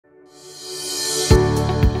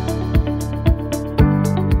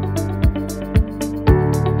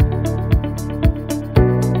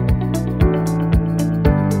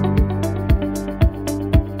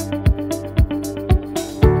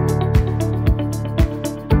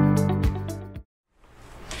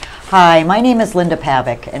Hi, my name is Linda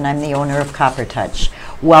Pavek, and I'm the owner of CopperTouch.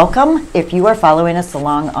 Welcome. If you are following us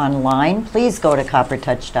along online, please go to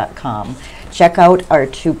CopperTouch.com. Check out our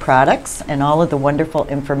two products and all of the wonderful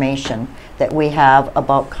information that we have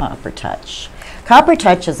about CopperTouch.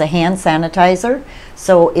 CopperTouch is a hand sanitizer,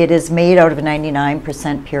 so it is made out of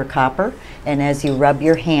 99% pure copper, and as you rub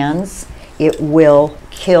your hands, it will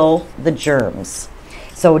kill the germs.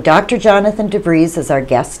 So Dr. Jonathan DeVries is our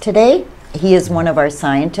guest today. He is one of our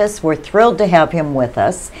scientists. We're thrilled to have him with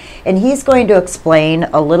us, and he's going to explain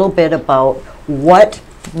a little bit about what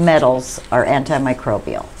metals are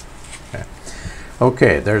antimicrobial.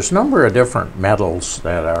 Okay, there's a number of different metals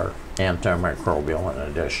that are antimicrobial in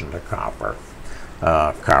addition to copper.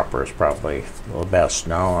 Copper is probably the best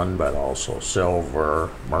known, but also silver,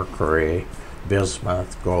 mercury,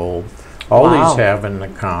 bismuth, gold. All these have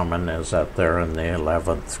in common is that they're in the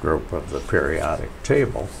 11th group of the periodic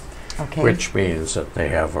table. Okay. Which means that they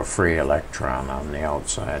have a free electron on the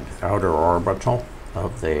outer orbital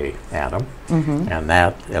of the atom, and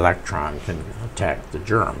that electron can attack the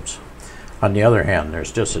germs. On the other hand, there's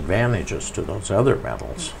disadvantages to those other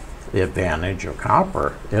metals. The advantage of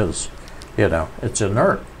copper is, it's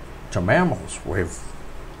inert to mammals. We've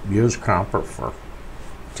used copper for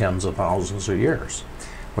tens of thousands of years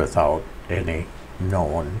without any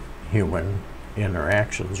known human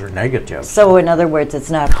interactions or negatives. So in other words, it's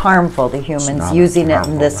not harmful to humans using it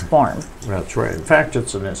in this form. That's right. In fact,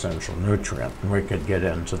 it's an essential nutrient, and we could get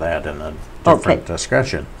into that in a different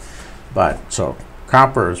discussion. But so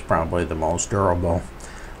copper is probably the most durable,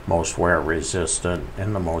 most wear resistant,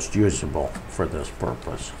 and the most usable for this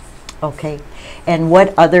purpose. Okay. And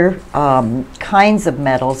what other kinds of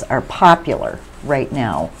metals are popular right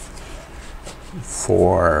now?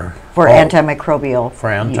 For antimicrobial. For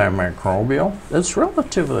antimicrobial, it's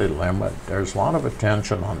relatively limited. There's a lot of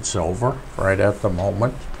attention on silver right at the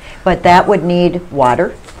moment. But that would need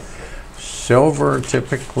water? Silver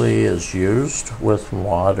typically is used with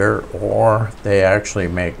water, or they actually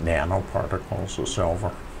make nanoparticles of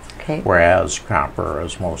silver. Okay. Whereas copper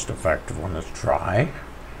is most effective when it's dry.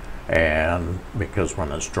 And because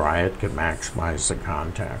when it's dry, it can maximize the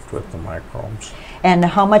contact with the microbes. And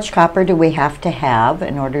how much copper do we have to have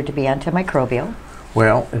in order to be antimicrobial?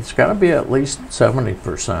 Well, it's got to be at least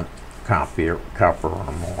 70% copper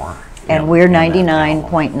or more. And we're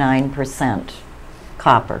 99.9%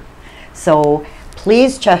 copper. So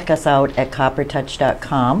please check us out at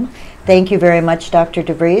CopperTouch.com. Thank you very much, Dr.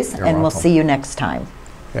 DeVries, and we'll see you next time.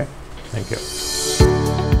 Okay, thank you.